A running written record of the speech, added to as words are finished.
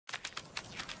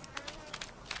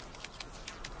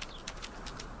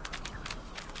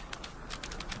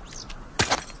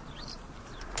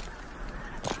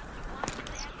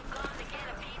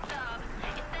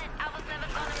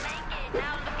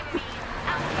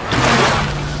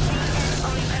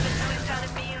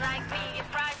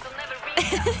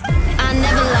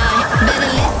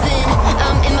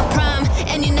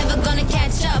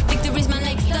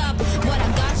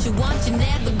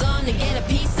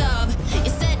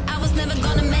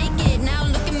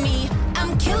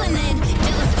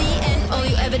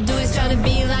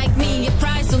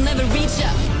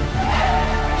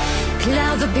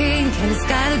Clouds are pink and the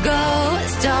sky to go.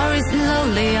 Stories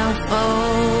slowly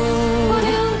unfold. What do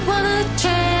you wanna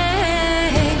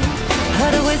change?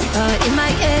 Heard a whisper in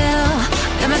my ear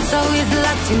that my soul is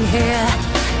locked in here.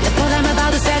 Therefore I'm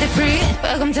about to set it free.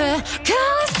 Welcome to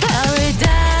Chaos Paradise.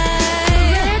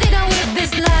 Ready to whip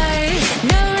this life.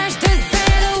 No rush to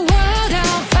set the world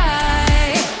on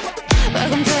fire.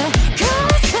 Welcome to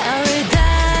Chaos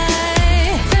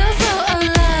Paradise. Feel so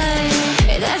alive.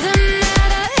 It doesn't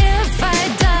matter if I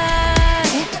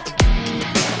die.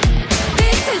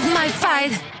 This is my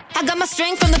fight. I got my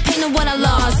strength from the pain of what I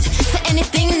lost. To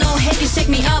anything, no hate can shake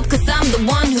me up. Cause I'm the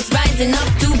one who's rising up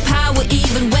to power.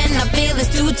 Even when I feel it's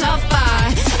too tough.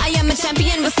 I am a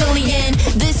champion, resilient.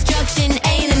 Destruction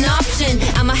ain't an option.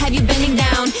 I'ma have you bending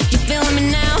down. You feeling me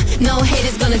now? No hate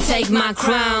is gonna take my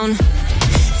crown.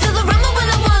 Feel the rumble when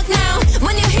I walk now.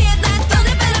 When you hear that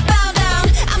thunder, better bow down.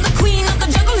 I'm the queen of the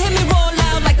jungle, hear me roll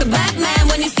loud like the Batman.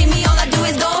 When you see me, all I do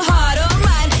is go hard.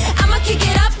 Alright, I'ma kick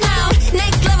it up now.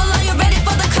 Next level, are you ready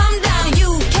for the come down? You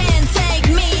can't take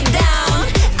me down.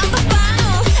 I'm the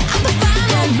final.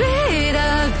 Get rid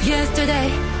of yesterday.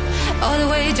 All the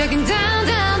way dragging down,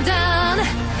 down, down.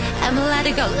 I'ma let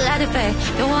it go, let it fade.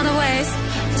 Don't wanna waste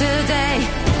today.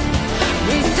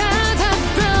 Restart a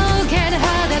broken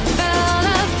heart that fell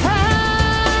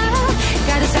apart.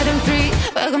 Gotta set them free.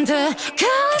 Welcome to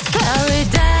Chaos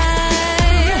Paradise.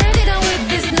 Ready to whip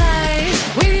this life.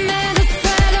 We meant to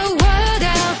set the world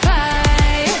on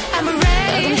fire. I'm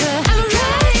ready. Welcome to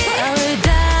Chaos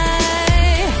Paradise.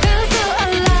 Feel so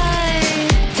alive.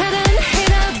 Tell them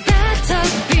hate a battle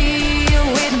be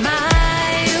with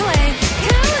my way.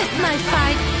 Come with my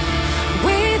fight.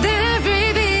 With every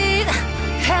beat,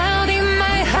 held in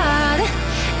my heart.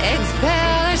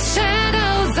 Expel the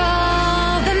shadows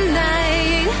of the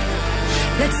night.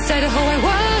 Let's set the whole wide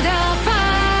world